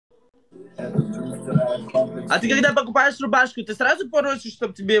А ты когда покупаешь рубашку, ты сразу просишь,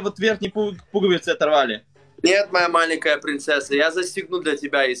 чтобы тебе вот верхние пуговицы оторвали? Нет, моя маленькая принцесса, я застегну для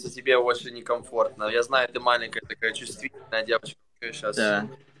тебя, если тебе очень некомфортно. Я знаю, ты маленькая такая чувствительная девочка. Сейчас. Да.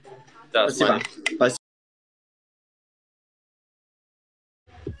 Спасибо. Спасибо.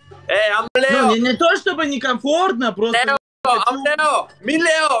 Эй, Амлео! Ну, не то, чтобы некомфортно, просто... Лео, Амлео!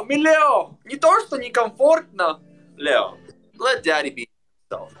 Милео! Не то, что некомфортно. Лео, let daddy be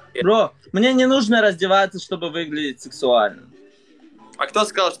himself. Бро, мне не нужно раздеваться, чтобы выглядеть сексуально. А кто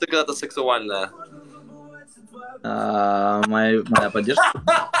сказал, что ты когда-то сексуальная? Моя поддержка.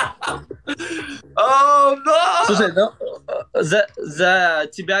 Oh, no! Слушай, ну, за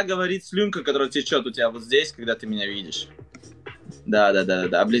тебя говорит слюнка, которая течет у тебя вот здесь, когда ты меня видишь. Да.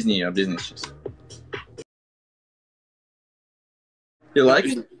 Облизни ее сейчас. You like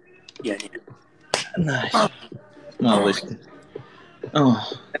it? Yeah. Nice. Малышка. Oh.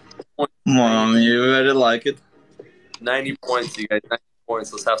 Mom, you very like it. 90 points, you guys. 90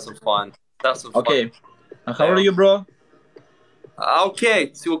 points. Let's have some fun. Okay. How are you, bro?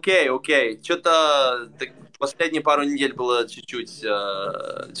 Окей. Что-то последние пару недель было чуть-чуть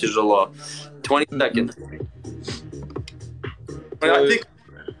тяжело. 20 seconds. I think,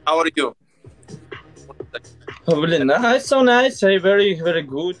 how are you? Oh, блин, so nice. Very, very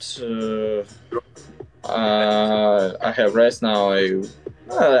good. I have rest now.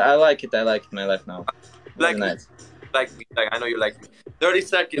 I like it. I like my life now. Very nice. I know you like me. 30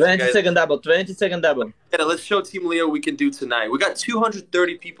 seconds, 20-second double. 20-second double. Yeah, let's show Team Leo what we can do tonight. We got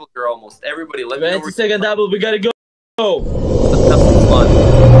 230 people here almost. Everybody, let me know. 20-second double. We gotta go. Let's have some fun.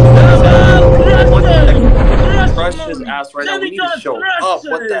 Crush his ass right now. We need to show up.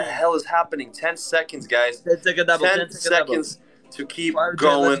 What the hell is happening? 10 seconds, guys. 10-second double. 10 seconds to keep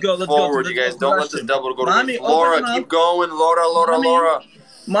going forward, you guys. Don't let this double go to waste. Laura, keep going. Laura.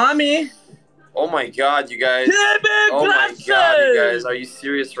 Mommy. Oh my god, you guys. Oh my god, you guys. Are you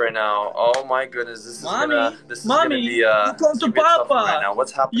serious right now? Oh my goodness. This is gonna be you come to Papa right now.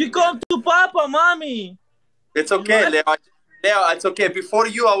 What's happening? You come to Papa, mommy. It's okay, Leo. Leo, it's okay. Before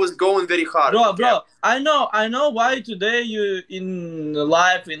you, I was going very hard. Bro, I know why today you in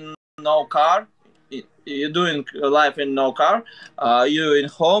life in no car. You're doing life in no car. You in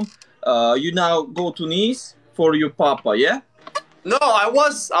home. You now go to Nice for your Papa, yeah? No, I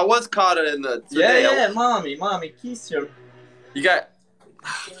was caught in the today. Yeah, mommy, kiss her. You got.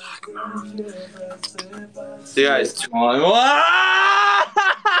 See, guys.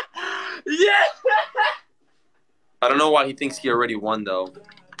 Yeah. I don't know why he thinks he already won though.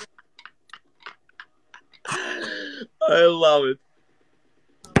 I love it.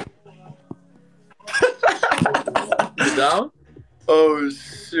 You down? Oh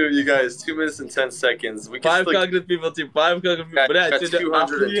shoot, you guys! 2 minutes and 10 seconds. We can 500 people, team. 500 people. Got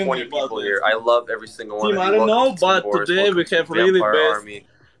 220 people here. I love every single one. Team, I don't know, but today we have really best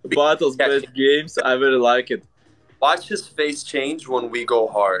battles, best games. I really like it. Watch his face change when we go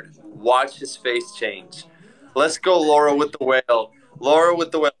hard. Watch his face change. Let's go, Laura with the whale.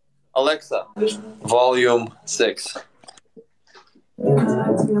 Alexa, volume 6.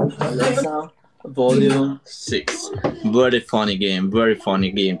 Alexa. Volume 6. Very funny game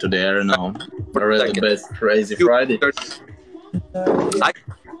today. I don't know. Really the best crazy Friday.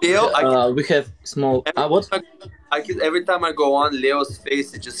 We have small. What? Every time I go on, Leo's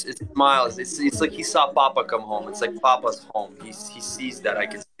face it smiles. It's like he saw Papa come home. It's like Papa's home. He sees that. I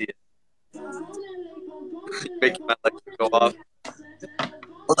can see it. Making my Alexa go off.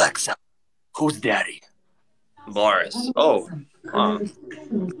 Alexa, who's daddy? Boris. Oh.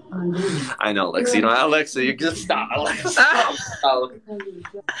 I know, Alexa. You know, Alexa, you just stop.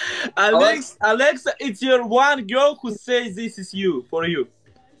 Alexa, it's your one girl who says this is you for you.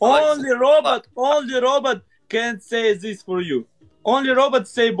 Only robot can say this for you. Only robot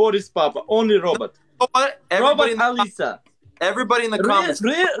say Boris Papa. Only robot. Robot Alisa. Everybody in the comments.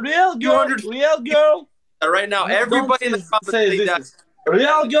 Real girl. Right now, everybody in the comments say that.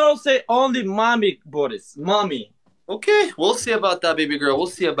 Real girl say only mommy, Boris. Mommy. Okay, we'll see about that, baby girl. We'll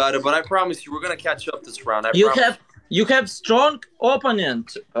see about it, but I promise you, we're gonna catch up this round. You have strong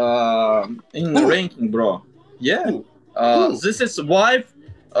opponent in the ranking, bro. Yeah. This is wife,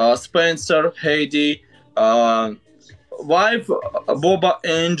 Spencer, Heidi, wife, Boba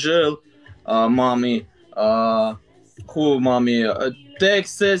Angel, mommy,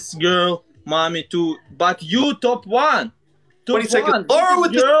 Texas girl, mommy too. But you top one. Top 20 seconds. Laura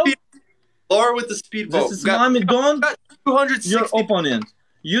with the speedboat. This is mommy, don't 260 your opponent.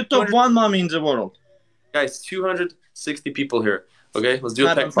 You top one mommy in the world. Guys, 260 people here. Okay, let's do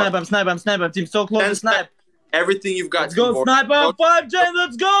a snipe him, team. So close to snipe. Everything you've got. Let's go, snipe him. 5 Jen,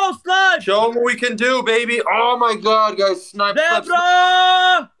 let's go, snipe. Show them what we can do, baby. Oh my God, guys. Snipe.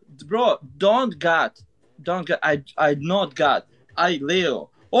 Bro, don't God. I not God. I Leo.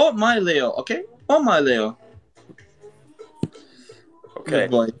 Oh, my Leo, okay? Oh, my Leo. Okay.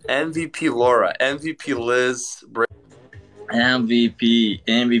 MVP Laura. MVP Liz.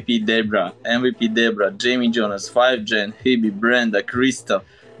 MVP Debra, Jamie Jonas, 5Gen, Hebe, Brenda, Crystal,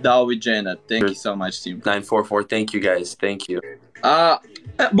 Dowie Jenna. Thank you so much, team. 944. Thank you, guys. Thank you.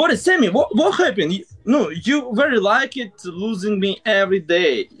 Boris, tell me, what happened? You very like it losing me every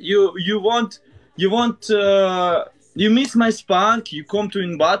day. You miss my spunk. You come to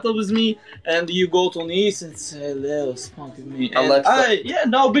in battle with me, and you go to knees and say, "Leo, spunk with me." And Alexa.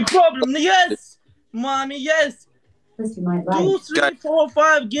 no big problem. Yes, mommy, yes. 2, 3, 4,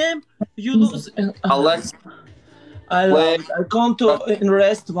 5 game, you lose. Alexa. I love it. I come to in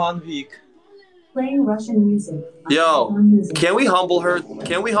rest 1 week. Playing Russian music. Yo, can we humble her?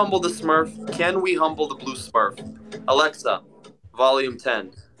 Can we humble the Smurf? Can we humble the blue Smurf? Alexa, volume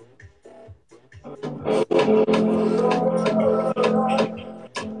 10.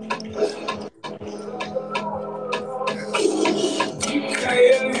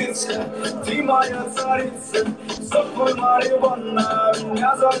 Ты моя царица, сокой Мариванна,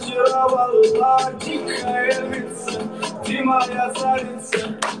 меня зачаровала дикая львица. Ты моя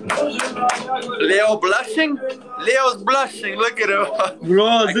царица, Leo blushing? Leo's blushing, look at him.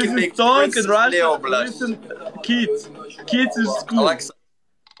 Bro, this is song in Russian. Leo blush. Listen, kids in school. Alexa,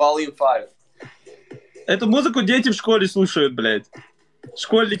 volume 5. Эту музыку дети в школе слушают, блядь.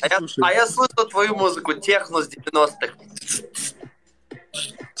 Школьники слушают. А я слышал твою музыку, техно с 90-х.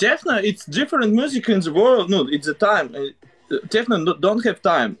 Techno, it's different music in the world. No, it's the time. Techno don't have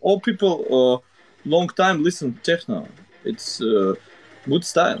time. All people long time listen to techno. It's good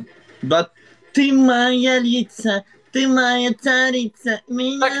style. But ты моя лица, ты моя царица,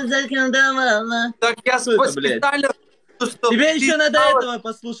 меня заколдовала. Так я специально... Тебе еще надо этого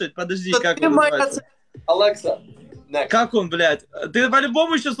послушать. Подожди, как он называется? Алекса, next. Как он, блядь? Ты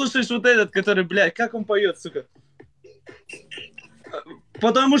по-любому еще слушаешь вот этот, который, блядь, как он поет, сука?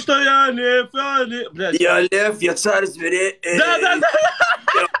 Потому что я лев, блядь. Я лев, я царь зверей. Да.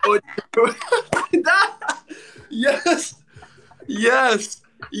 Да. Yes.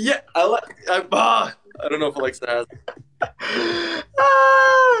 Yeah. I don't know if Alexa has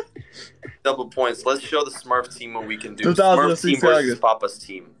double points. Let's show the Smurf team what we can do. Smurf team versus Papa's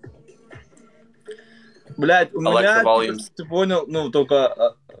team. Блядь, у меня, ты понял, ну, только,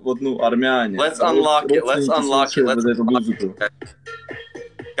 вот, ну, армяне. Let's unlock it.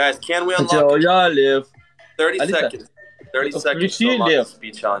 Guys, can we unlock it? Я лев. 30 seconds. 30 seconds to unlock the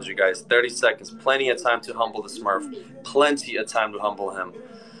speed challenge, you guys. 30 seconds. Plenty of time to humble the Smurf. Plenty of time to humble him.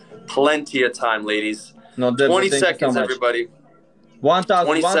 Plenty of time, ladies. No, Deborah, 20 seconds, everybody. 1,000.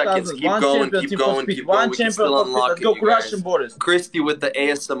 20 seconds. Keep going. One We can champion still of unlock speed. Go it, you crush him, guys. Boris. Christy with the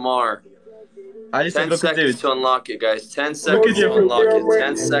ASMR. 10 seconds to unlock it, guys. 10 seconds to unlock it.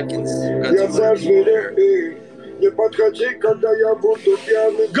 10 seconds.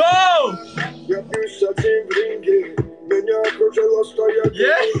 Go!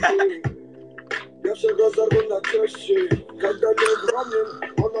 Yeah! Я всегда зарву на чаще, когда не громим,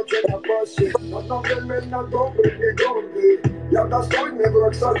 он очень опасен. Одновременно добрый и гордый, я достойный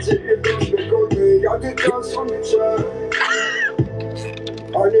враг сердца и дружбы годный. Я дитя солнца,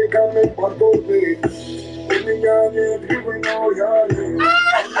 а не камень подобный. У меня нет гривы, но я не.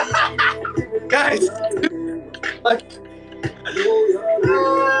 Guys!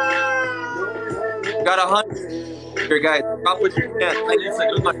 Got 100 here, guys. Drop what you can. I need to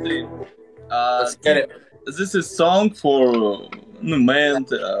do my thing. Let's get it. This is song for men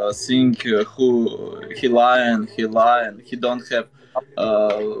sing who he lion. He don't have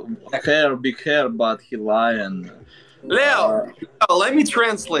hair, big hair, but he lion. Leo, let me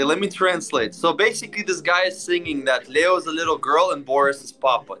translate. So basically, this guy is singing that Leo is a little girl and Boris is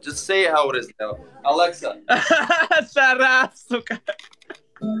Papa. Just say how it is, Leo. Alexa. Shut up, сука.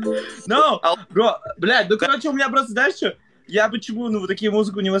 No, bro, блядь, ну короче, у меня просто, знаешь что? Я почему, ну, вот такие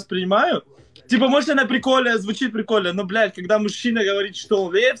музыку не воспринимаю? Типа, может, она прикольная, звучит прикольно, но, блядь, когда мужчина говорит, что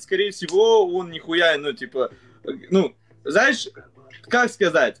он лев, скорее всего, он нихуя, ну, типа, ну, знаешь, как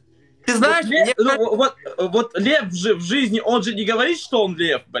сказать? Ты знаешь, вот лев в жизни, он же не говорит, что он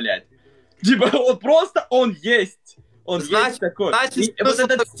лев, блядь. Типа, просто он есть. Он есть такой. И вот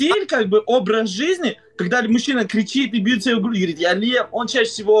этот стиль, как бы, образ жизни, когда мужчина кричит и бьет себя в грудь, говорит, я лев, он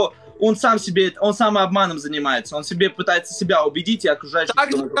чаще всего, он сам самообманом занимается, он себе пытается себя убедить и окружающих.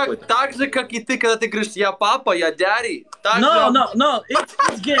 Так же, как и ты, когда ты говоришь, я папа, я daddy. No,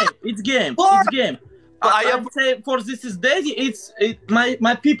 it's game. I say for this is daddy.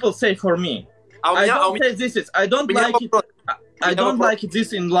 My people say for me. I don't say this is. I don't like it. I don't like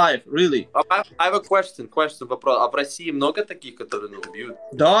this in life, really. I have a question. Вопрос. А в России много таких, которые бьют?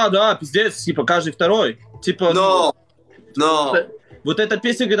 Да, пиздец, типа каждый второй. Типа. Но. Вот эта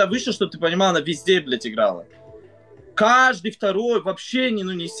песня, когда вышла, чтобы ты понимал, она везде, блядь, играла. Каждый второй, вообще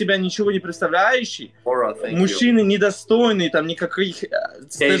из себя ничего не представляющий. Мужчины недостойные, там никаких...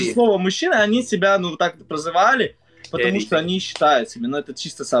 Даже слово мужчины, они себя, так прозывали, потому что они считают себя, это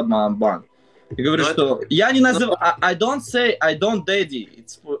чисто самообман. Я говорю, что я не называю... I don't say, I don't daddy.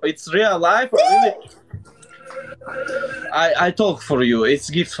 It's real life, really. I talk for you, it's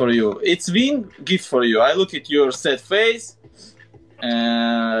gift for you. It's been gift for you. I look at your sad face,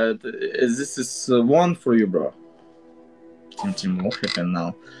 and this is one for you, bro. What happened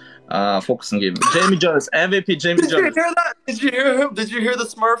now? Focus on game. Jamie Jones, MVP Jamie Jones. Did you hear that? Did you hear him? Did you hear the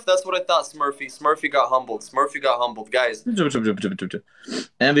Smurf? That's what I thought, Smurfy got humbled. Guys.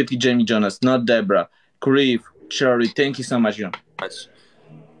 MVP Jamie Jones, not Deborah. Creve, Cherry, thank you so much, John.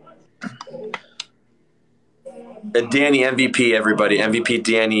 Danny, MVP, everybody. MVP,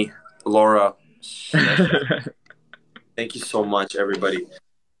 Danny, Laura. Thank you so much, everybody.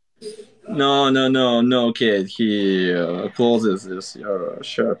 No, kid. He closes this your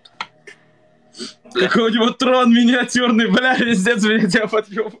shirt. Какой у него трон миниатюрный, бля, пиздец, меня тебя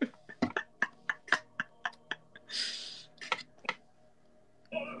подъебывает.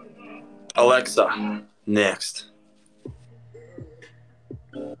 Alexa, next.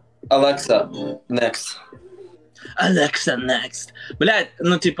 Alexa, next. Блядь,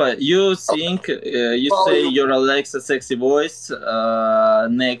 you think, you say your Alexa sexy voice,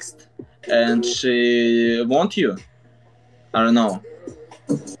 next, and she want you? I don't know.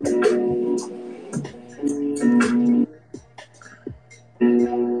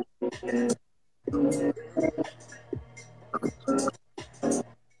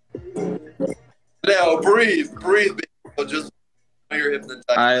 Now, breathe. Just you're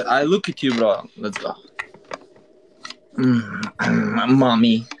hypnotized. I look at you, bro. Let's go.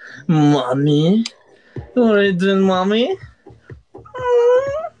 Mommy. What are you doing, mommy?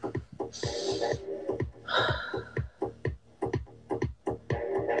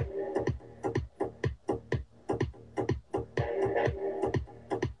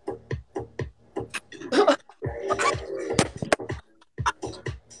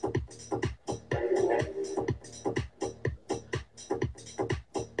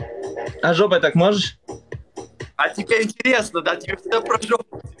 А жопой так можешь? А тебе интересно, да? Тебе все про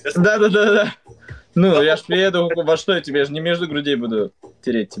жопу. Да. Ну, я ж приеду во что я тебе, же не между грудей буду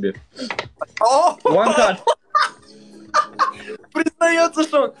тереть тебе. One card. Признается,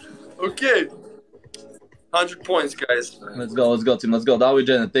 что он... Окей. 100 points, guys. Let's go, team. Let's go. Dawi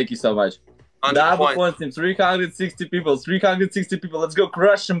Janet, thank you so much. Double points, team. 360 people. Let's go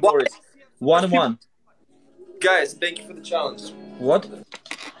crush him, Boris. 1-1. Guys, thank you for the challenge. What?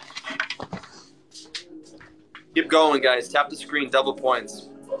 Keep going, guys. Tap the screen. Double points.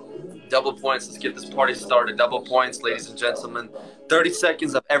 Let's get this party started. Double points, ladies and gentlemen. 30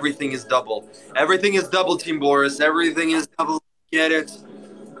 seconds of everything is double. Everything is double, Team Boris. Everything is double. Get it.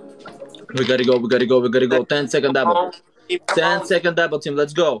 We gotta go. 10-second double. 10-second double, team.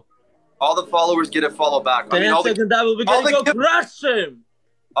 Let's go. All the followers get a follow back. 10-second double. We gotta go crush him.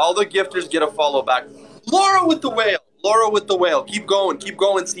 All the gifters get a follow back. Laura with the whale. Keep going,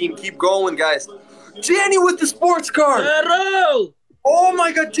 team. Keep going, guys. Danny with the sports card. Roll. Oh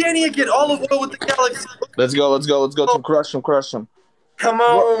my God, Danny again. Olive oil with the galaxy. Let's go. Team, crush him. Come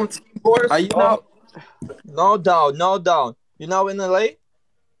on, Team Boris. Are you now? No down. You now in LA?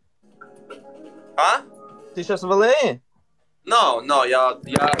 А? Ты сейчас в LA? No, я,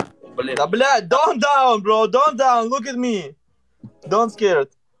 блин. Да, блядь, don't down, bro, don't down, look at me. Don't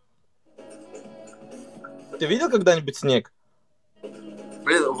scared. Ты видел когда-нибудь снег?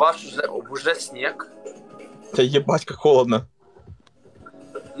 Блин, у вас уже снег? Да ебать, как холодно.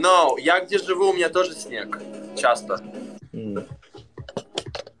 No, я где живу, у меня тоже снег. Часто.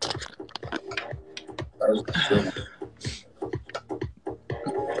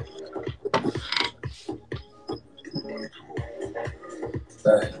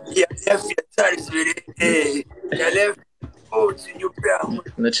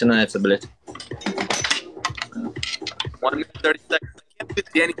 Начинается, блядь. 1 minute 30 seconds. I can't do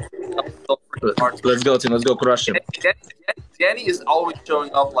Danny. Let's go, team. Let's go crush him. Danny is always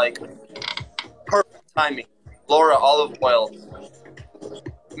showing up like perfect timing. Laura, olive oil.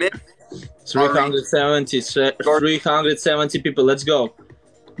 370 people. Let's go.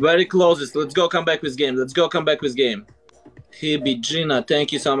 Very closest. Let's go come back with game. Hibi, Gina,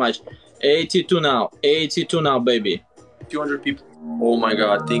 thank you so much. 82 now. 82 now, baby. 200 people. Oh my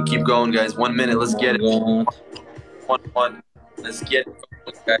God. Keep going, guys. 1 minute. Let's get it. God. 1-1. Let's get it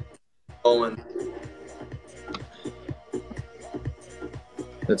going, guys. Going.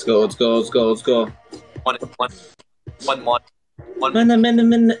 Let's go. One.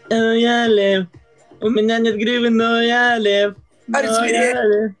 Я лев. У меня нет гривы, но я лев.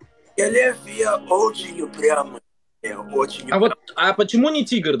 Я лев, я очень упрямый. Я очень упрямый. А почему не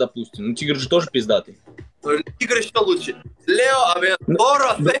тигр, допустим? Ну, тигр же тоже пиздатый. Тигр еще лучше. Лео,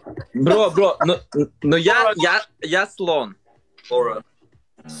 Лора. Бро, но я слон. Лора.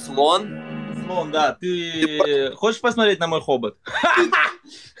 Слон? Слон, да. Ты хочешь посмотреть на мой хобот?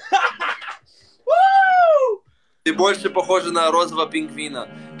 Ты больше похожа на розового пингвина.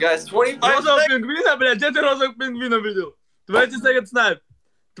 Guys, 25 Розового пингвина, блядь? Где ты розового пингвина видел? 20 second snipe.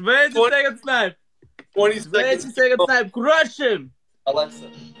 20 second snipe. 20 second snipe. Crush him. Alexa.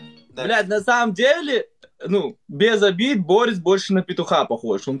 Блядь, на самом деле, ну, без обид, Борис больше на петуха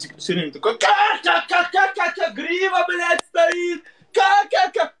похож. Он типа все время такой, как грива, блядь, стоит. Как.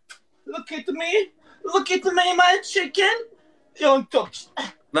 Look at me, my chicken. И он точно.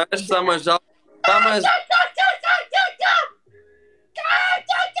 Знаешь, самое жалкое...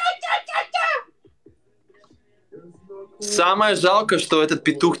 Самое жалко, что этот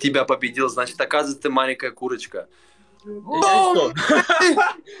петух тебя победил. Значит, оказывается, ты маленькая курочка.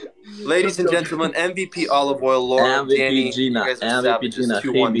 Ladies and gentlemen, MVP Olive Oil, Laura, MVP Danny, Gina, you guys are MVP savages. Gina,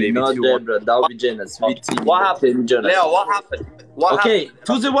 2-1, baby, not 2-1. Debra, Dalby Jenna, sweet tea, What happened? Jonas. Leo, what happened? Okay,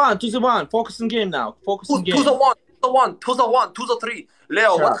 2-1, focus on game now, focus on game. 2-1,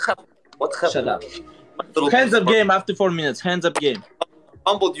 Leo, Shut what up. happened? What happened? Shut up. Hands up game after 4 minutes, hands up game.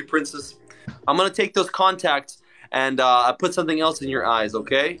 Humbled you, princess. I'm gonna take those contacts and I put something else in your eyes,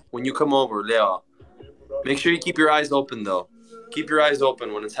 okay? When you come over, Leo. Make sure you keep your eyes open, though. Keep your eyes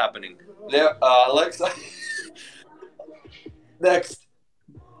open when it's happening. Leo, Alexa. Next.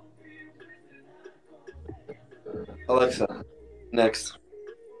 Alexa. Next.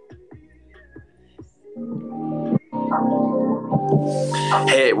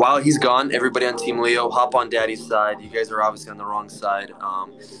 Hey, while he's gone, everybody on Team Leo, hop on Daddy's side. You guys are obviously on the wrong side.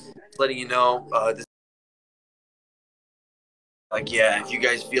 Just letting you know, this. Like, yeah, if you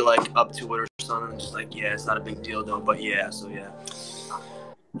guys feel like up to it or something, just like, yeah, it's not a big deal though, but yeah, so yeah.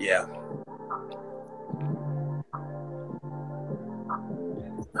 Yeah.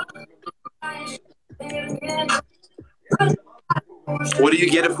 What do you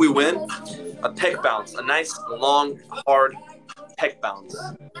get if we win? A peck bounce. A nice, long, hard peck bounce.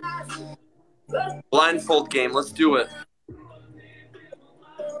 Blindfold game. Let's do it.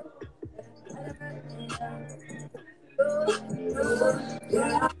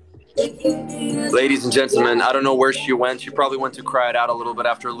 Ladies and gentlemen, I don't know where she went. She probably went to cry it out a little bit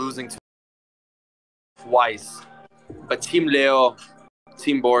after losing twice. But Team Leo,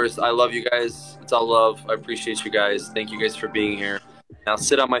 Team Boris, I love you guys. It's all love. I appreciate you guys. Thank you guys for being here. Now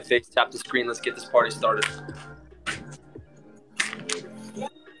sit on my face, tap the screen. Let's get this party started.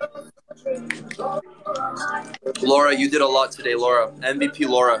 Laura, you did a lot today, Laura. MVP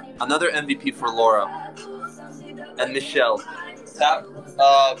Laura. Another MVP for Laura. And Michelle. Tap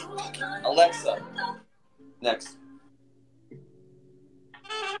Alexa. Next.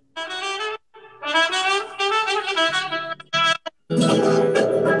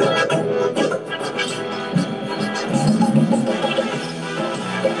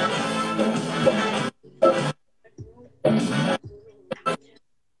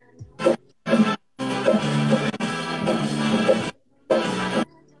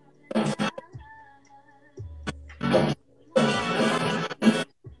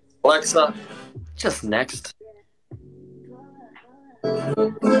 Alexa, just next.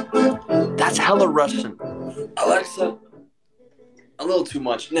 That's hella Russian. Alexa, a little too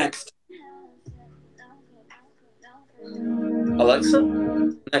much. Next. Alexa,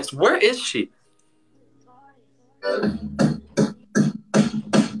 next. Where is she? A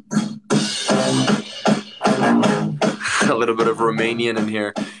little bit of Romanian in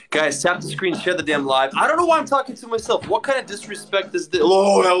here. Guys, tap the screen, share the damn live. I don't know why I'm talking to myself. What kind of disrespect is this?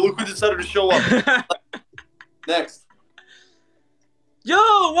 Oh, now look who decided to show up. Next. Yo,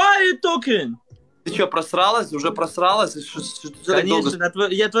 why are you talking? Ты что, просралась? Уже просралась? Конечно,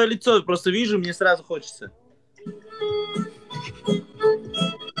 я твое лицо просто вижу, мне сразу хочется.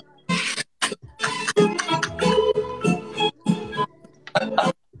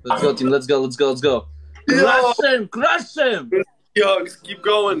 Let's go, team. Let's go. Crush him. Yo, keep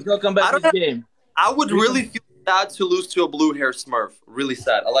going. Let's go, come back to this game. I would really feel sad to lose to a blue hair Smurf. Really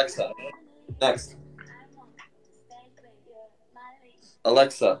sad. Alexa, next.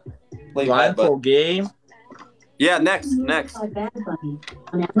 Alexa, Play Bad Bunny. Blindfold game. Yeah, next. By Bad Bunny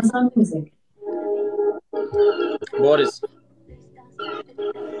on Amazon Music. Boris.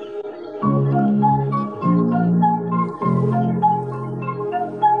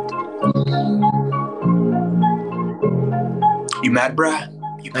 You mad, bruh?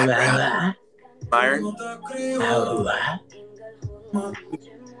 You mad, bruh? Myron?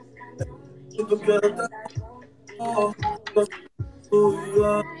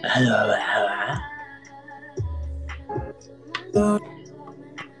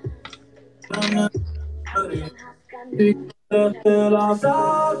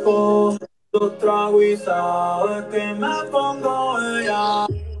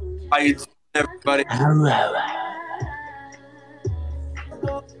 How you doing, everybody?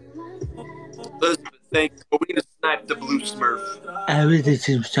 Elizabeth, thank you. But we need to snipe the blue Smurf.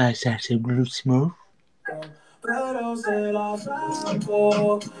 Blue Smurf.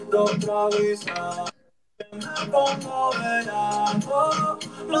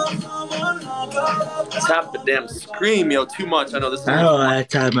 Tap the damn scream, yo. Too much. I know this is. I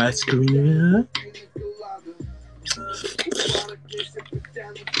tap my screen.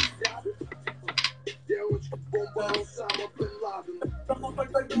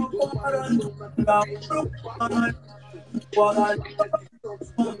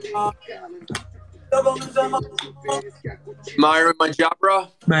 Myron, my job, bro.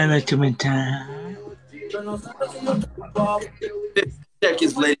 My time. 50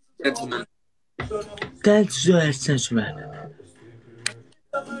 seconds, ladies and gentlemen. That's just man.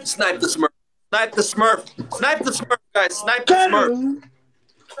 Snipe the Smurf. Snipe the Smurf. Snipe the Smurf, guys. Snipe the Smurf.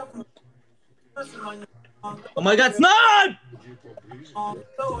 Oh my God, snipe!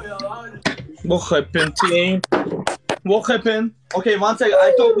 What happened, team? What happened? Okay, one second.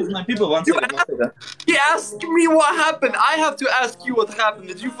 I talk with my people. One second. He asked me what happened. I have to ask you what happened.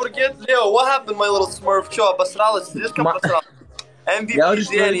 Did you forget? Leo, what happened, my little Smurf? Чё, обосралась? Слишком обосралась? MVP. Я уже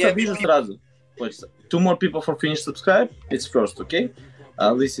вижу сразу. Two more people for finish subscribe. It's first, okay?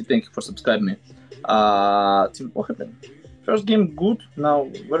 Lizzie, thank you for subscribing me. Team, what happened? First game good. Now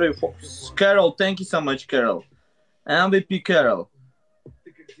very focused. Carol, thank you so much, Carol. MVP Carol.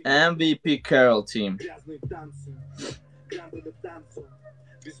 MVP Carol team.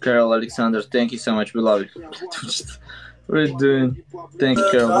 Carol Alexander, thank you so much. We love you. What are you doing? Thank you,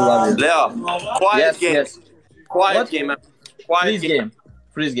 Carol. We love you. Leo, quiet game. Yes. Quiet What? game. Quiet game.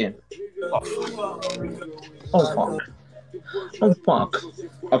 Freeze game. Oh fuck. Oh fuck.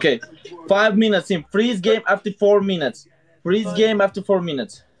 Okay. 5 minutes in. Freeze game after 4 minutes. Freeze game after 4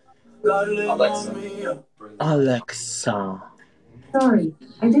 minutes. Alexa. Sorry,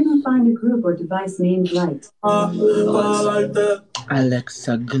 I didn't find a group or device named Light.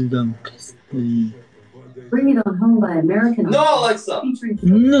 Alexa Glunksley. Bring It On Home by American No, Idol, Alexa. featuring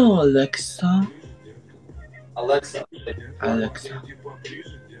No, Alexa. Alexa. Alexa.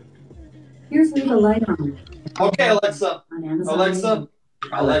 Here's Leave a Light On. Okay, Alexa. On Amazon Alexa. Music.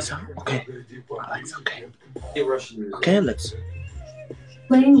 Alexa. Okay. Alexa. Okay. Hey, Russian. Okay, Alexa.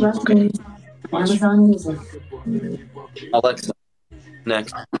 Playing Russian music on Amazon Music. Alexa.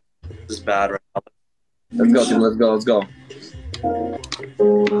 Next. This is bad right now. Let's go, team. Let's go. Let's go.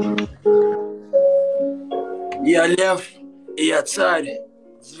 Я лев, я царь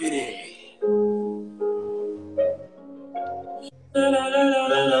зверей.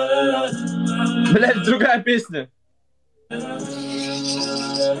 Блять, другая песня.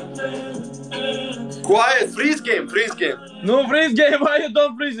 Quiet, freeze game, freeze game. No freeze game. Why you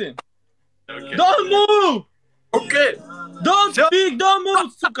don't freezing? Okay. Don't move. Okay. Don't Jump. speak. Don't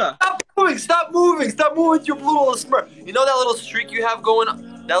move, suka. Stop moving, you little Smurf. You know that little streak you have going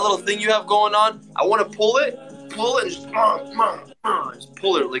on? That little thing you have going on? I want to pull it and just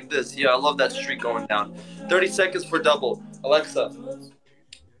pull it like this. Yeah, I love that streak going down. 30 seconds for double. Alexa,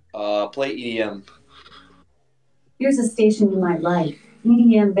 play EDM. Here's a station you might like.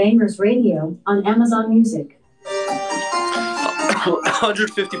 EDM Bangers Radio on Amazon Music.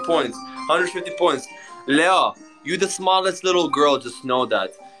 150 points. 150 points. Leo, you the smallest little girl, just know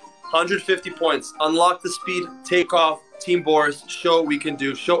that. 150 points. Unlock the speed, take off. Team Boris, show what we can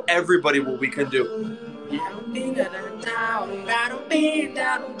do. Show everybody what we can do.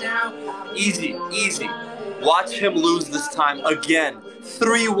 Easy, easy. Watch him lose this time again.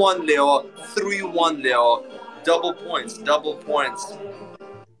 3-1, Leo. 3-1, Leo. Double points, double points.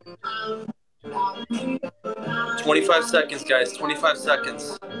 25 seconds, guys. 25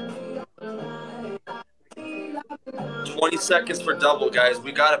 seconds. 20 seconds for double, guys.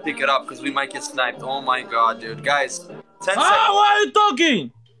 We gotta pick it up because we might get sniped. Oh my god, dude. Guys, 10 seconds. Why are you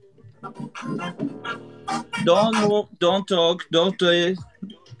talking? Don't move, don't talk, don't play.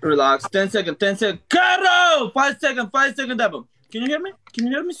 Relax. 10 seconds. 10 seconds. Carol! 5 seconds. 5 seconds double. Can you hear me? Can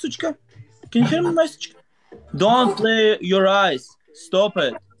you hear me, Suchka? Can you hear me, my Suchka? Don't play your eyes. Stop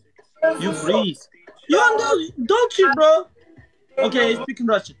it. You freeze. Don't cheat, bro. Okay, speaking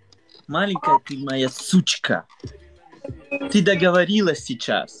Russian. Маленькая ты моя сучка. Ты договорилась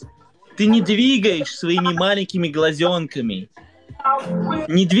сейчас. Ты не двигаешь своими маленькими глазенками.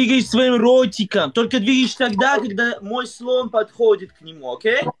 Не двигаешь своим ротиком. Только двигаешь тогда, когда мой слон подходит к нему,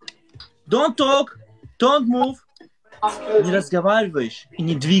 окей? Don't talk. Don't move. Не разговариваешь и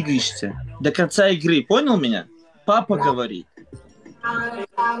не двигаешься до конца игры. Понял меня? Папа говорит.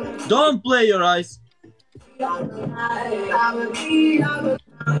 Don't play your eyes.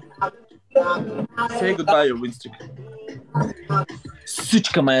 Say goodbye, your win streak.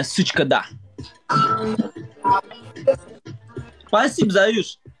 Сучка моя, сучка, да. Спасибо,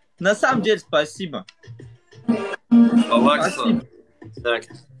 Заюш. На самом деле, спасибо. Alexa.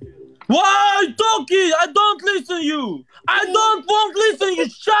 Next. Why talking? I don't listen you. I don't want listen you.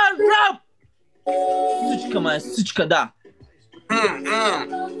 Shut up. Сучка моя, сучка, да.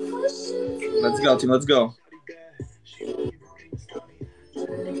 Let's go, team. Let's go.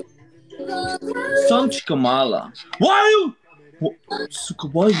 Сонечка мало. Why you? Сука,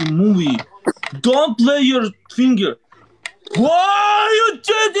 why you moving? Don't play your finger. Why you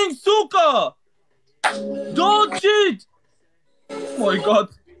cheating, сука? Don't cheat. Oh my god.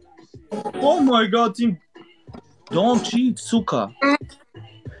 Oh my god, team. Don't cheat, suka.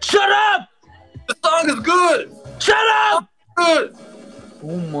 Shut up! The song is good! Shut up! Good!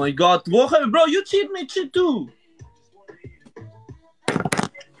 Oh my god. Bro, you cheat me, cheat too.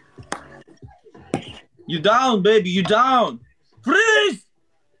 You down, baby, you down. Freeze!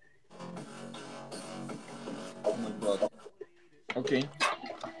 Oh my god. Okay.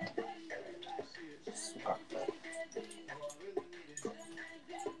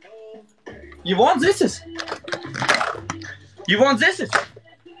 You want this? You want this?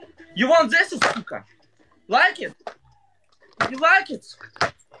 You want this, suka? Like it? You like it?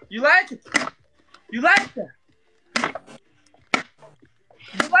 You like it? You like that?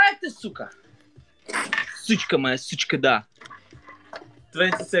 You like this, сука? Сучка моя, сучка, да.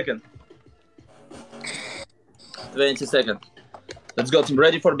 20 seconds. 20 seconds. Let's go, team.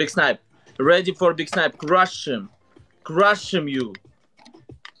 Ready for big snipe. Ready for big snipe. Crush him. Crush him, you.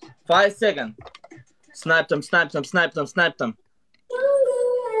 5 seconds. Snipe them, snipe them, snipe them, snipe them.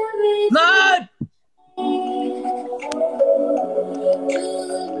 Snipe!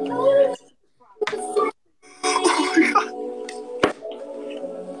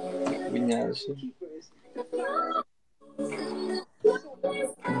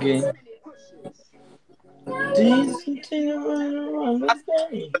 Again.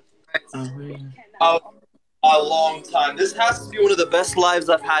 A long time. This has to be one of the best lives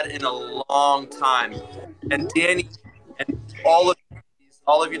I've had in a long time. And Danny and all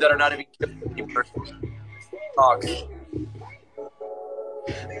of you that are not even in person. Talks.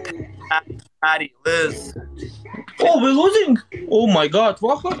 Patty, Liz. Oh, we're losing! Oh my god,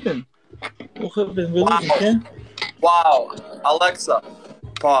 what happened? What happened? We're losing, yeah? Wow. Alexa,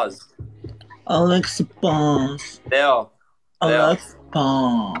 pause. Alexa, pause. Leo. Alexa,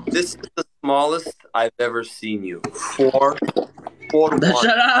 pause. This is the smallest I've ever seen you. 4-1.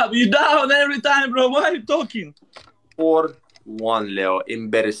 Shut up! You down every time, bro. Why are you talking? 4-1, Leo.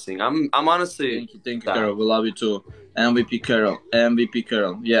 Embarrassing. I'm honestly. Thank you, Carol. We love you too. MVP Carol. MVP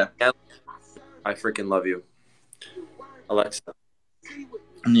Carol. Yeah. I freaking love you. Alexa.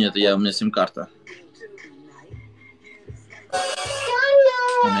 Нет, у меня сим-карта.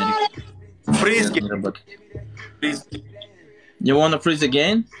 Freeze game. Freeze. You wanna freeze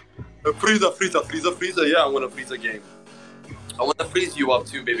again? Freeze. Yeah, I wanna freeze a game. I wanna freeze you up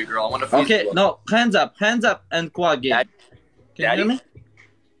too, baby girl. I wanna freeze Okay, you up. no, hands up and quad game. Can you hear me?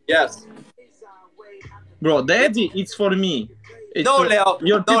 Yes. Bro, daddy, it's for me. It's No, for, Leo.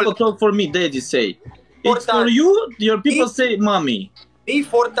 Your No, people Leo. talk for me, daddy say. Four It's for times. you, your people say mommy. Me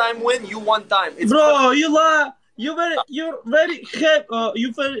 4-time win, you 1-time. It's Bro, you're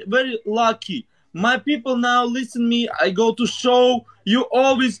very lucky. My people now listen me. I go to show. You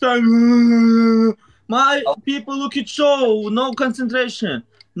always time. My people look at show. No concentration.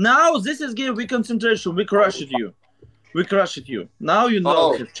 Now this is game. We concentration. We crushed you. We crushed you. Now you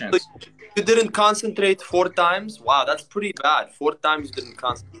know your chance. So you didn't concentrate 4 times? Wow, that's pretty bad. 4 times you didn't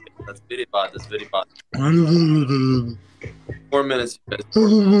concentrate. That's very bad. That's very bad. 4 minutes, you guys.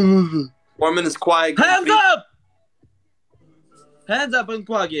 4 minutes quiet. Hands up! Hands up in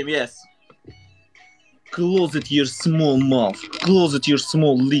quad game, yes. Close it your small mouth. Close it your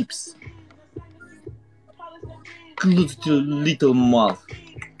small lips. Close it your little mouth.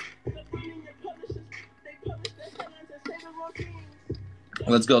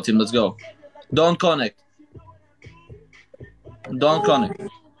 Let's go, team. Let's go. Don't connect. Don't connect.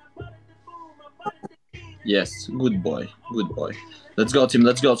 Yes, good boy. Good boy. Let's go, team.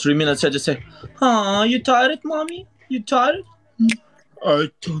 Let's go. 3 minutes. I just say, "Ah, you tired, mommy? You tired?" I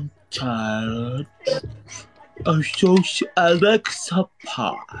don't tired. I'm so Alexa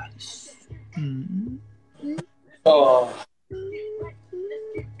pass. Oh.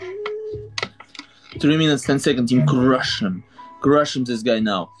 3 minutes, 10 seconds, team. Crush him. Crush him, this guy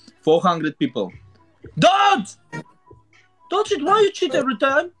now. 400 people. Don't cheat. Why you cheat every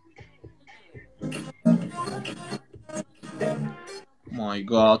time? My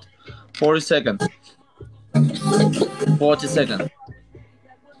God. 40 seconds. 40 seconds.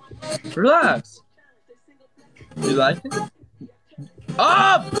 Relax. You like it?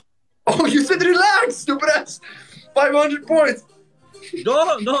 Up! Oh, you said relax, stupid ass. 500 points.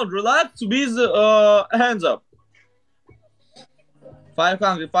 No, relax with hands up.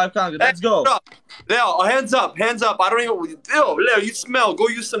 500, let's go. Leo, hands up. I don't even. Leo, you smell. Go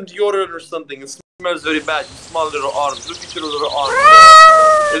use some deodorant or something. It smells very bad. You smell little arms. Look at your little arms.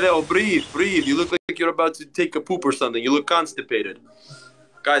 Leo, breathe. You look like you're about to take a poop or something. You look constipated.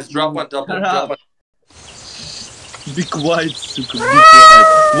 Guys, drop on double. Drop on. Be quiet, suka. Be quiet.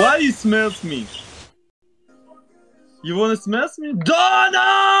 Why you smells me? You wanna smell me?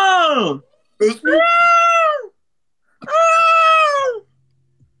 Donna!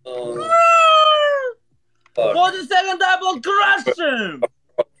 40-second double, crush him!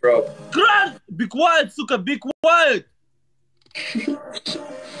 Crush! Be quiet, suka, be quiet!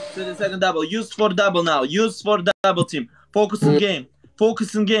 30-second double, use for double now. Use for double, team. Focus on game.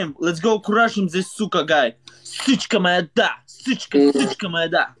 Let's go crush him, this suka guy. Сучка моя, да! Сучка моя,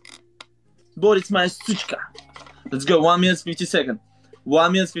 да! Boris, моя сучка. Let's go, 1 minute 50 seconds.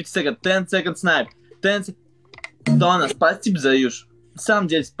 1 minute 50 seconds. 10 seconds snipe. 10 seconds. Donna, спасибо за юж. На самом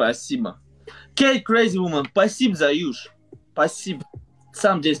деле, спасибо. Kate Crazy Woman, спасибо за юж. Спасибо. На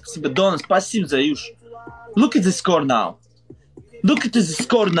самом деле, спасибо. Donna, спасибо за юж. Look at the score now. Look at the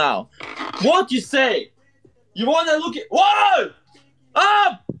score now. What you say? You wanna look at... Whoa!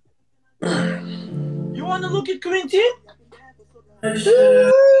 Up! You wanna look at Quentin?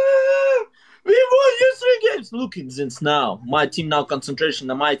 We won you 3 games. Look at this now. My team now concentration.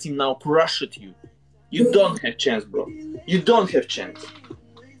 My team now crushed you. You don't have chance, bro. You don't have chance.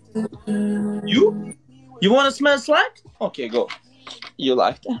 You? You wanna smell slack? Okay, go. You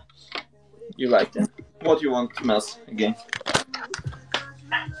like that? You like that? What you want to smell again?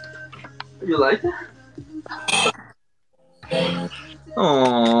 You like that?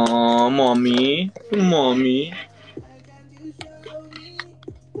 Oh, mommy.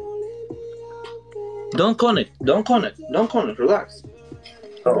 Don't connect, relax.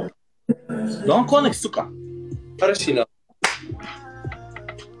 Oh. Don't connect, suka. How does she know?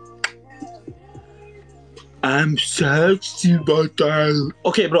 I'm sexy, but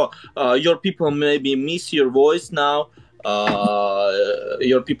okay, bro. Your people maybe miss your voice now.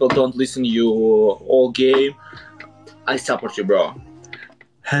 Your people don't listen you all game. I support you, bro.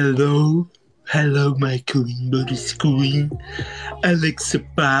 Hello, my queen, Boris queen. Alexa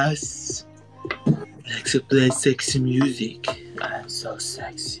pass. Alexa play sexy music. I'm so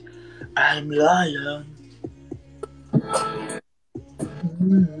sexy. I'm lion.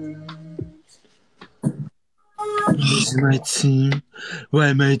 Where's my team?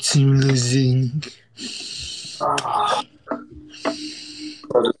 Why my team losing? I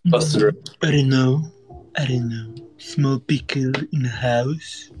don't know. Small pickle in the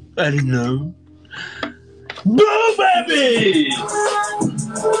house. I don't know. Boo, baby!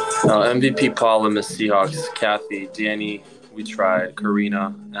 MVP Paula, Miss Seahawks, Kathy, Danny, we tried,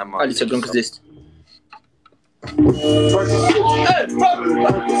 Karina, Emma. Алиса, громкость 10.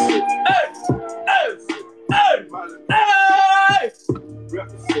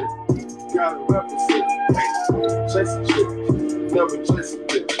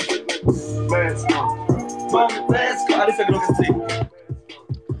 Алиса, громкость 3.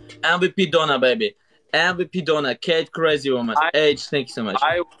 MVP Donna, baby. MVP Donna, Kate Crazy Woman. H, thank you so much.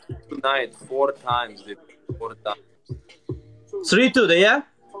 I won tonight 4 times, baby. 4 times. 3-2, yeah?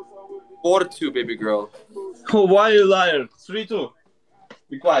 4-2, baby girl. Oh, why you liar? 3-2.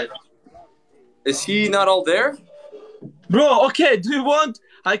 Be quiet. Is he not all there? Bro, okay, do you want?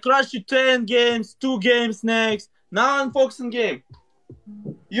 I crushed you 10 games, 2 games next. Now I'm focusing game.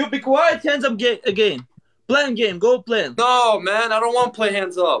 You be quiet, hands up again. Plank game, go plank. No, man, I don't want to play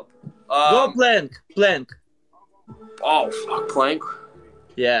hands up. Go plank. Oh, fuck, plank.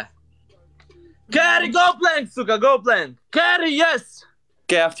 Yeah. Carry, go plank, suka, go plank. Carry, yes.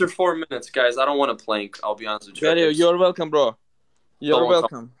 Okay, after 4 minutes, guys, I don't want to plank. I'll be honest with you. Carry, you're welcome, bro. You're Someone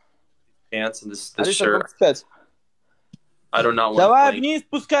welcome. Pants and this Алиса, shirt. 25. I do not want Давай to play. вниз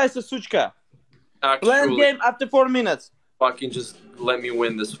спускайся, сучка. Plan Actually, game after 4 minutes. fucking just let me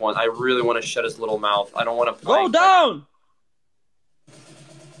win this one. I really want to shut his little mouth. I don't want to play. Go down!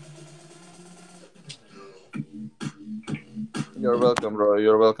 You're welcome, bro.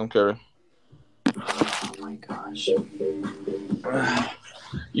 You're welcome, Kerry. Oh my gosh.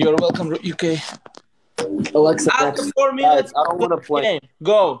 You're welcome, UK. Alexa, After next. 4 minutes, Guys, I don't want to play. game.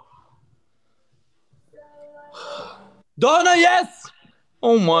 Go. Donna, yes!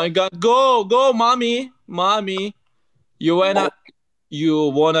 Oh my god, go, go, mommy. Mommy. You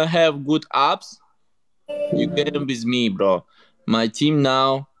wanna have good abs? You game with me, bro. My team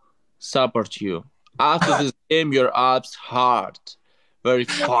now support you. After this game, your abs hard. Very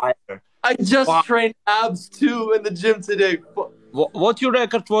fire. I just trained abs too in the gym today. What your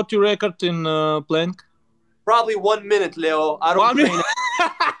record? What your record in plank? Probably 1 minute, Leo. I don't train.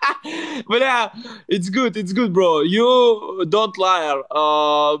 But yeah, it's good, bro. You don't lie.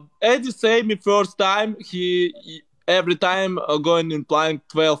 Eddie said me first time. He every time going in plank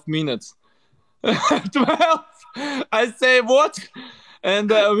 12 minutes. 12. I say what? And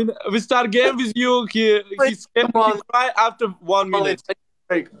when we start game with you, he cry after 1 minute.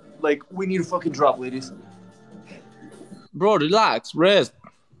 Like we need to fucking drop, ladies. Bro, relax, rest.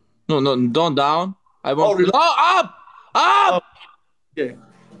 No, don't down. I won't. Up. Okay.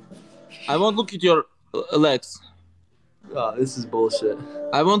 I won't look at your legs. Oh, this is bullshit.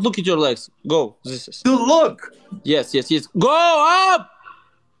 I won't look at your legs. Go. This is. Dude, look. Yes. Go up.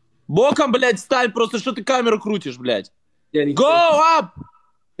 Боком, блядь, стань. Просто что ты камеру крутишь, блядь. Danny, Go up.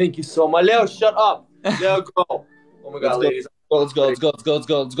 Thank you so much. Leo, shut up. Leo, go. Oh my god, ladies. Let's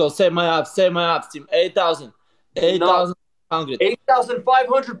go. Save my abs, team. 8,000. 8,500.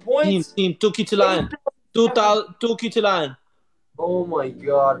 8,500 points? Team, 2 kitty line. 2 kitty line. Oh my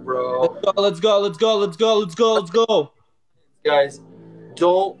god, bro. Let's go. Guys,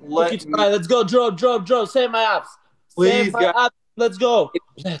 don't let me... Let's go, drop. Save my abs. Please, guys. Let's go.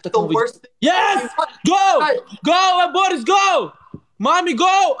 The worst thing... Yes! Go, Boris, go! Mommy,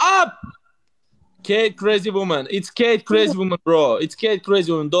 go up! Kate Crazy Woman. It's Kate Crazy Woman, bro. It's Kate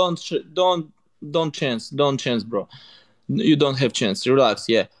Crazy Woman. Don't chance, bro. You don't have chance. Relax,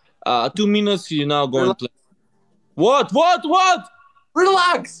 yeah. 2 minutes, you now going to play. What?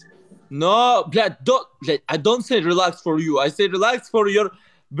 Relax! No, блядь, I don't say relax for you. I say relax for your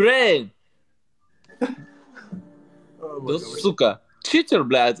brain. Да, сука. Читер,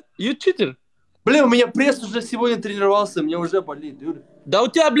 блядь. You cheater. Блин, у меня пресс уже сегодня тренировался, мне уже болит, dude. Да у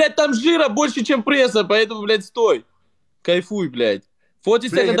тебя, блядь, там жира больше, чем пресса, поэтому, блядь, стой. Кайфуй, блядь. 40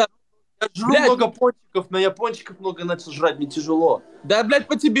 секунд. Я жру много пончиков, но я пончиков много начал жрать, мне тяжело. Да, блядь,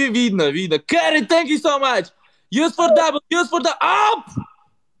 по тебе видно. Carry, thank you so much. Use for double. Up!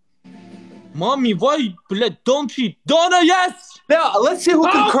 Mommy, why, блядь, don't cheat. Donna, yes! Now, let's see who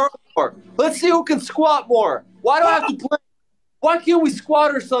can curl more. Let's see who can squat more. Why do I have to play? Why can't we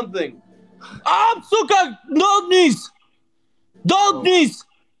squat or something? Up, сука! Don't miss!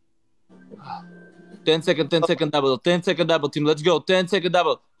 10 second double. 10 second double, team. Let's go. 10 second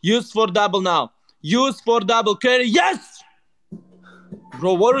double. Use for double now. Use for double. Carry. Yes!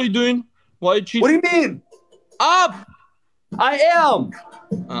 Bro, what are you doing? Why are you cheating? What do you mean? Up! I am!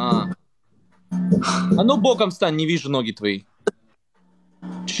 А ну боком стань, не вижу ноги твои.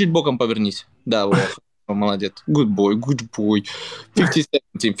 Чуть-чуть боком повернись. Да, вот. Молодец. Good boy. 50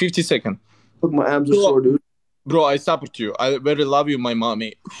 second, team. 50 second. Look, my abs are sore, dude. Bro, I support you. I very love you, my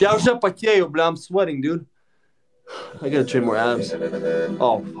mommy. Я уже потею, бля, I'm sweating, dude. I gotta train more abs.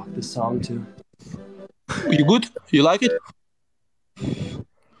 Oh, fuck this song, too. You good? You like it?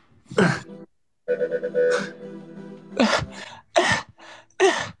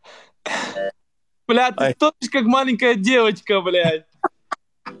 Бля, ты стонешь, как маленькая девочка, блядь.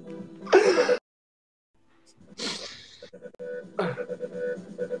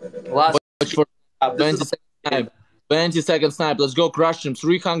 Last Watch for 20 second snipe. 20 second snipe. Let's go crush him.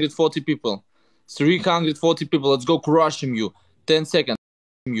 340 people. 340 people. Let's go crush him, you. 10 seconds.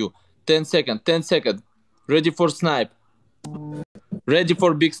 10 seconds. 10 seconds. Ready for snipe. Ready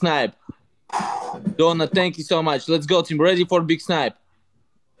for big snipe. Donna, thank you so much. Let's go, team. Ready for big snipe.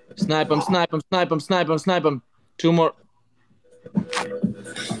 Snipe him. 2 more.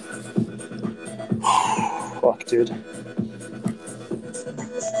 Fuck, dude.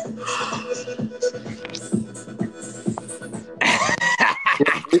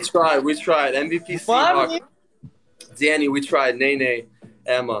 We tried. MVP Seahawk. Danny, we tried. Nene,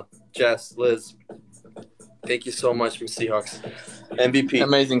 Emma, Jess, Liz. Thank you so much from Seahawks. MVP.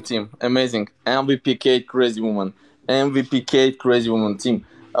 Amazing team. Amazing. MVP Kate Crazy Woman. MVP Kate, Crazy Woman team.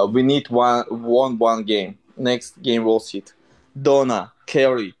 We need one game. Next game we'll sit. Donna,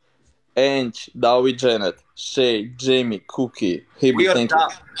 Carrie, Ange, Dawi, Janet, Shay, Jamie, Cookie, Hibby, thank you.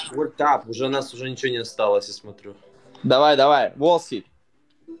 We're top. Уже у нас уже ничего не осталось, я смотрю. Давай. We'll sit.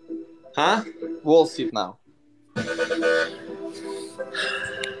 Huh? We'll sit now.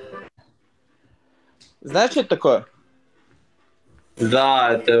 Знаешь, что это такое?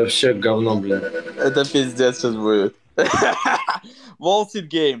 Да, это вообще говно, блин. Это пиздец сейчас будет. Wall Street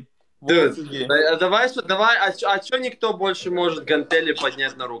Game. Dude, давай, а чё никто больше может гантели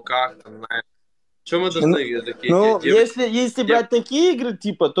поднять на руках? Чё мы должны такие? Ну, если брать такие игры,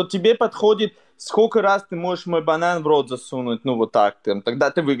 типа, то тебе подходит, сколько раз ты можешь мой банан в рот засунуть, ну, вот так,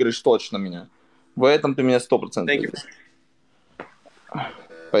 тогда ты выиграешь точно меня. В этом ты меня 100%.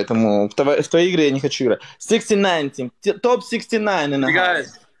 Поэтому в твои игры я не хочу играть. 69 team. Топ 69.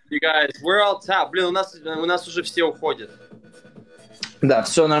 You guys, we're all top. Блин, у нас уже все уходят. Да,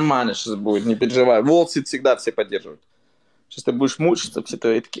 все нормально сейчас будет, не переживай. Волси всегда все поддерживают. Сейчас ты будешь мучиться, все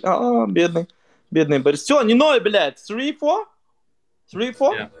твои такие, бедный Борис. Все, не ной, блядь. 3-4? 3-4?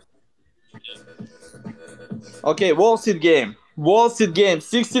 Yeah. Okay, Wall Street game.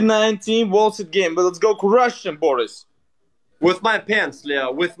 69 team, Wall Street game. But let's go crush them, Boris. With my pants,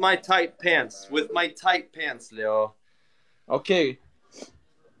 Leo. With my tight pants, Leo. Okay.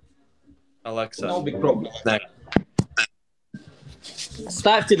 Alexa. No big problem. Next.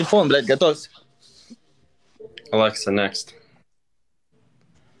 Ставь телефон, блядь, готовься. Alexa, next.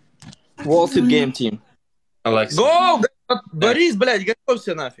 Wall Street game team. Alexa. Go! Борис, блядь,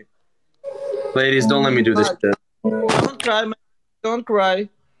 готовься нафиг. Ladies, don't let me do this shit. Don't cry, man. Don't cry.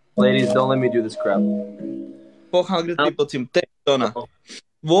 Ladies, don't let me do this crap. 400 people team. Take Donna.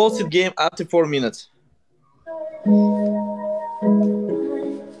 Wall Street game after 4 minutes.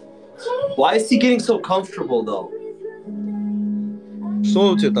 Why is he getting so comfortable, though?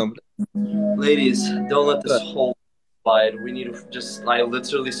 Что у тебя там, блядь? Ladies, don't let this whole slide. We need to just, I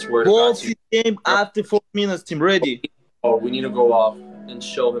literally swear to Wall God. Street game after 4 minutes, team. Ready? Oh, we need to go off and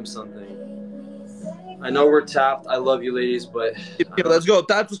show him something. I know we're tapped. I love you, ladies, but... Okay, let's go.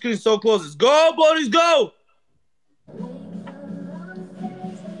 Tap to screen so close. Let's go, Boris, go!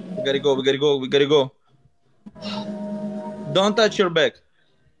 We gotta go. Don't touch your back.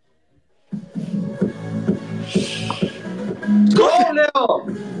 Go, Leo!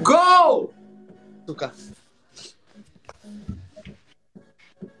 Go! Сука.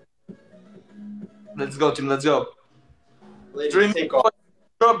 Let's go, team. Let's go. Ladies, take off.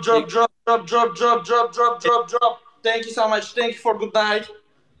 Drop. Thank you so much. Thank you for good night.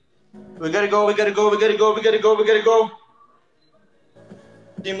 We gotta go.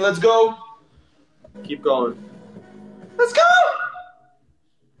 Team, let's go. Keep going. Let's go.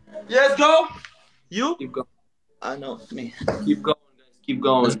 Yes, go. You? Keep going. I know, me. Keep going, guys. Keep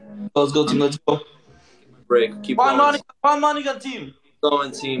going. Let's go, team. Let's go. Break. Keep One going. money gun team. Keep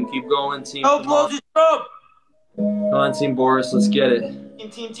going, team. Keep going, team. How Come close on. is drop? Come on, Team Boris. Let's get it.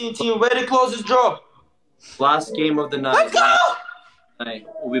 Team. Very close is drop. Last game of the night. Let's go.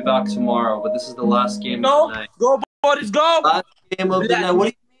 We'll be back tomorrow, but this is the last game Go. of the night. Go, Boris, go. Last game of the night. What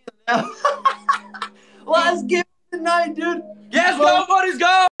do you mean? Last game of the night, dude. Yes, go, Boris,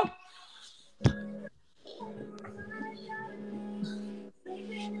 go.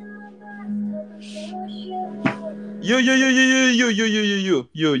 You.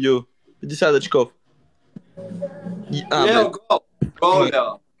 50 очков. Leo, go. Go,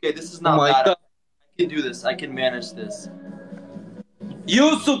 Leo. Okay, this is not my bad. God. I can do this. I can manage this.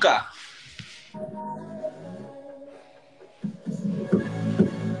 You, suka.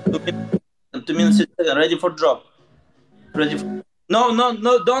 2 minutes. Ready for drop.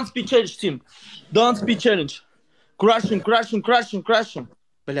 No. Don't speed challenge, team. Don't speed challenge. Crush him.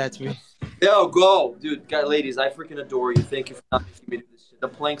 Блять, вы. Leo, go. Dude, guys, ladies, I freaking adore you. Thank you for not making me do this shit. The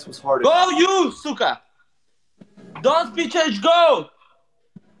planks was harder. Go, you, suka. Don't speed challenge, go.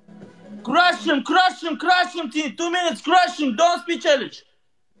 Crush him, team. 2 minutes, crush him. Don't speed challenge.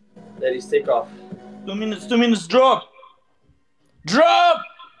 Ladies, take off. 2 minutes, drop.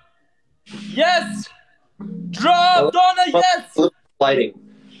 Yes. Drop, Donna, yes. Sliding.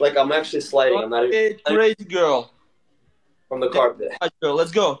 Like, I'm actually sliding. I'm not even Crazy girl. from the carpet. Girl,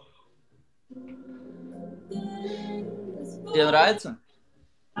 let's go. Тебе нравится?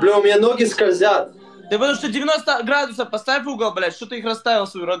 Бля, у меня ноги скользят. Ты потому что 90 градусов поставь в угол, блядь. Что ты их расставил,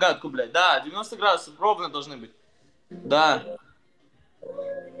 свою рогатку, блядь? Да, 90 градусов ровно должны быть. Да.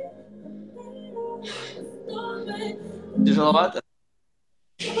 Тяжеловато?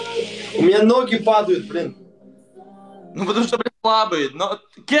 У меня ноги падают, блин. Ну потому что, блядь, слабые. Но...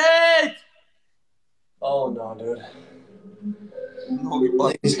 Кейт! Oh no, dude. Ноги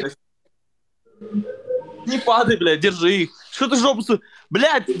падают. Не падай, блядь, держи их. Что ты жопу...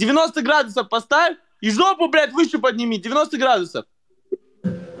 Блядь, 90 градусов поставь и жопу, блядь, выше подними. 90 градусов.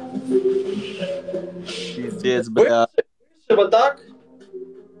 Пиздец, блядь. Выше, вот так?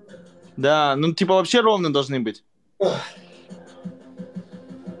 Да, ну типа вообще ровно должны быть.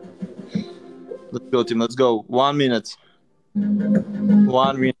 Let's go, team, let's go. 1 minute.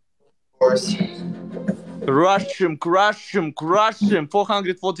 1 minute. Boris. Crush him, crush him, crush him.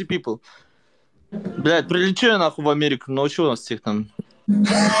 440 people. Блядь, прилечу я нахуй в Америку, научу нас всех там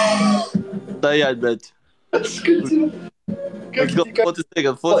стоять, блядь. Let's go, 40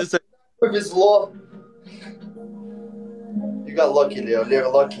 seconds, 40 seconds. Повезло. You got lucky, Leo. Leo,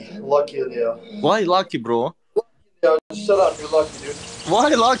 lucky. Lucky, Leo. Why lucky, bro? Leo, shut up. You're lucky, dude.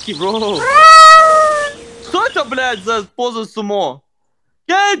 Why lucky, bro? Что это, блядь, за поза сумо?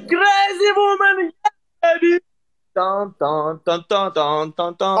 Get crazy woman, baby! Dun, dun, dun, dun, dun,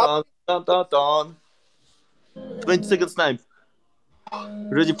 dun, dun, dun, dun, dun. 20 seconds snipe.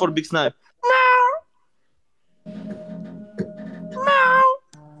 Ready for big snipe.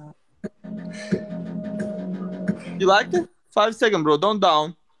 You liked it? 5 seconds, bro. Don't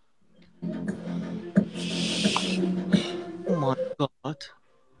down. Oh my god.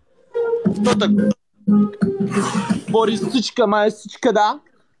 Что так? Boris, сучка моя, сучка, да?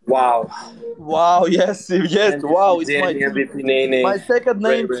 Wow. Wow, yes, yes, wow. It's MVP my second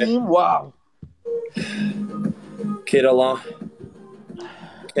name team. Wow. Kid along.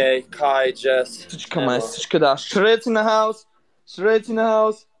 Okay, Kai, Jess. Сучка моя, сучка, да. Shreds in the house. Shreds in the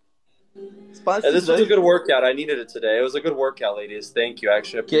house. Hey, this was a good workout. I needed it today. It was a good workout, ladies. Thank you.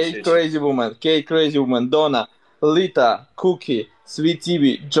 Actually, I appreciate Kate Crazy Woman, Kate Crazy Woman, Donna, Lita, Cookie, Sweet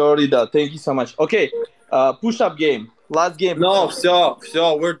TV, Jorida. Thank you so much. Okay, push-up game. Last game. No, все,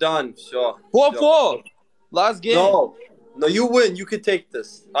 we're done. Все. 4-4. Last game. No, you win. You can take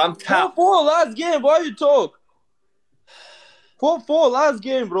this. I'm tapped. 4-4. Last game. Why you talk? 4-4. Last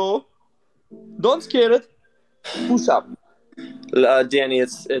game, bro. Don't scare it. Push-up. Danny,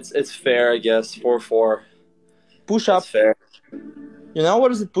 it's fair, I guess. 4-4. Push-up. It's fair. You know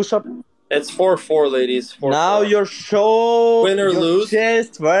what is it? Push-up. It's 4-4, ladies. 4-4. Now you're show Win or your lose?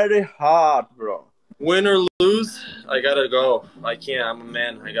 chest very hard, bro. Win or lose, I gotta go. I can't. I'm a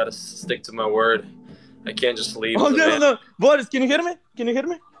man. I gotta stick to my word. I can't just leave. Oh no. Boris, can you hear me? Can you hear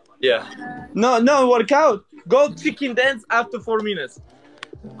me? Yeah. No, workout. Go chicken dance after 4 minutes.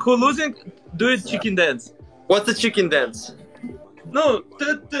 Who losing? Do it chicken dance. What's the chicken dance? No.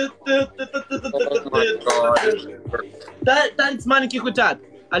 Танец маленьких утят.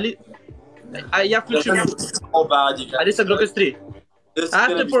 Я включу. So bad, you guys. Алиса, громкость 3. This is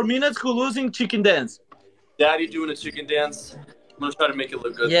After gonna 4 minutes, who losing chicken dance? Daddy doing a chicken dance. I'm gonna try to make it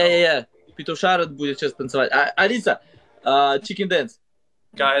look good. Yeah. Петушара будет сейчас танцевать. Алиса, chicken dance.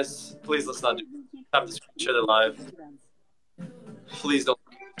 Guys, please let's not do have to screen share it live. Please don't.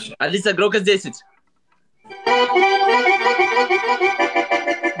 Алиса, громкость 10.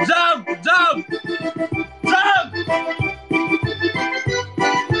 Jump! Jump! Jump!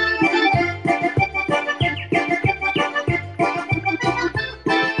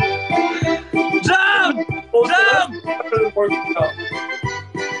 Jump!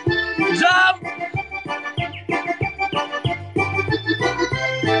 Jump!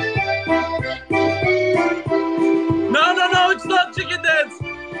 No, it's not chicken dance.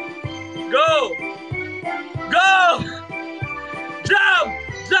 Go! Go! Jump!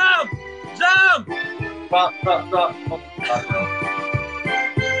 Jump! Jump!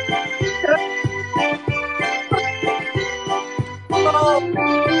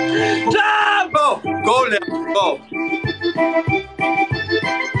 Jump! Go, Leo, go.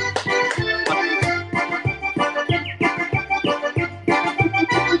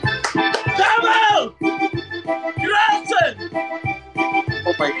 Double! Crouching!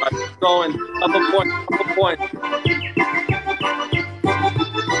 Oh my God, keep going. Up a point.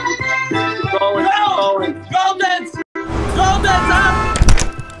 Going. Go dance! Go dance up!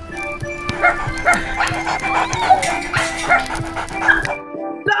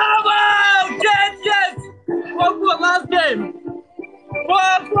 Double! Yes! 4-4 last game!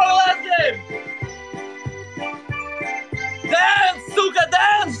 4-4 last game! Dance, suka,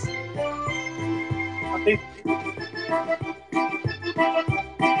 dance!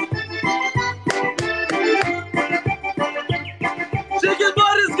 Chicken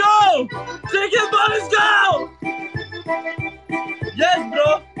Boris, go! Chicken Boris, go! Yes, bro!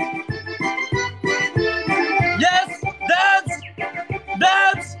 Yes! Dance!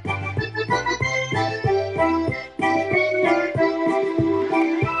 Dance!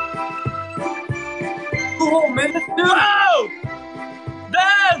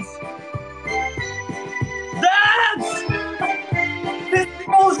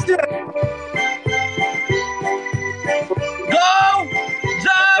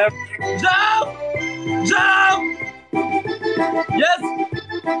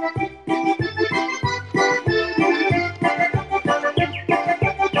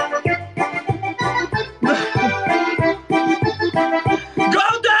 Go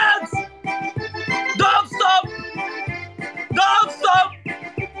dance! Don't stop! Don't stop!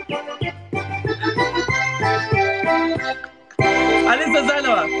 Алиса,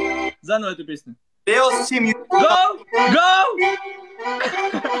 заново! Заново эту песню. Leo's team, you Go! Go!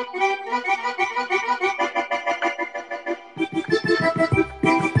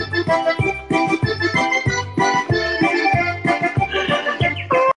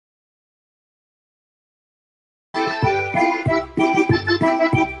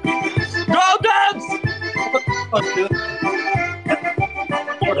 Go dance!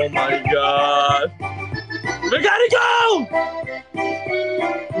 Oh my god. We gotta go!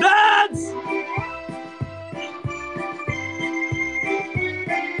 Dance!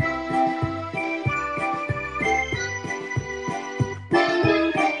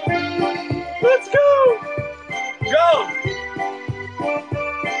 Let's go! Go!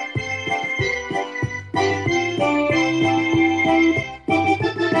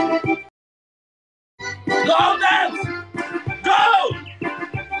 Go dance! Go!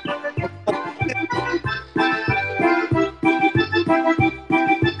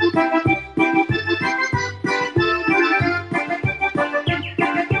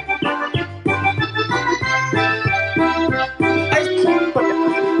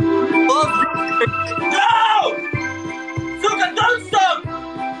 Go! Suka, don't stop!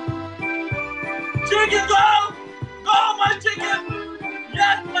 Chicken, go! Go, my chicken!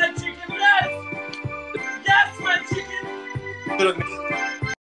 Yes, my chicken, yes! Yes, my chicken!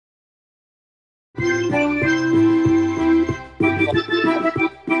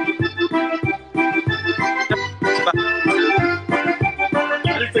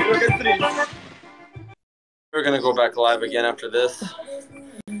 We're gonna go back live again after this.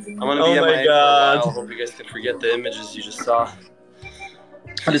 I'm gonna Oh be my MIA God. for a while. Hope you guys can forget the images you just saw.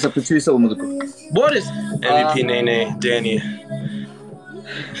 Алиса, включи веселую музыку. Борис! MVP Nene, Danny,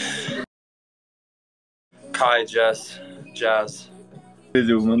 Kai, Jazz.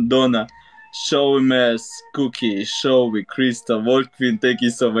 Madonna, Showy Mess, Cookie, Showy, Krista, Volkvin, thank you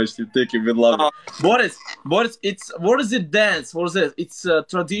so much. Thank you, we love it. Boris, it's, what is it dance? What is it? It's a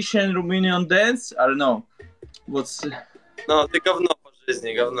tradition Romanian dance? I don't know. What's... No, ты говно по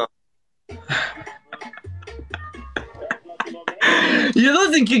жизни, говно. You're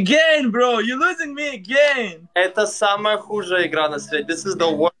losing again, bro! You're losing me again! Это самая худшая игра на свете. This is the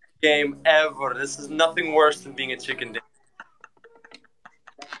worst game ever. This is nothing worse than being a chicken dinner.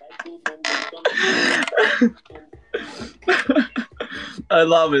 I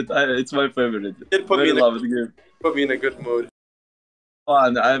love it. It's my favorite. It put me Very in a- love it game. Put me in a good mood.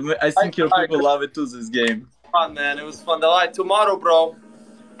 Fun. I think your people love it too, this game. Fun, man. It was fun. Alright, tomorrow, bro.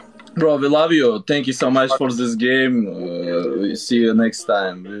 Bro, we love you. Thank you so much for this game. See you next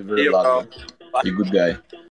time. We really See you, love bro. you. You're a good guy.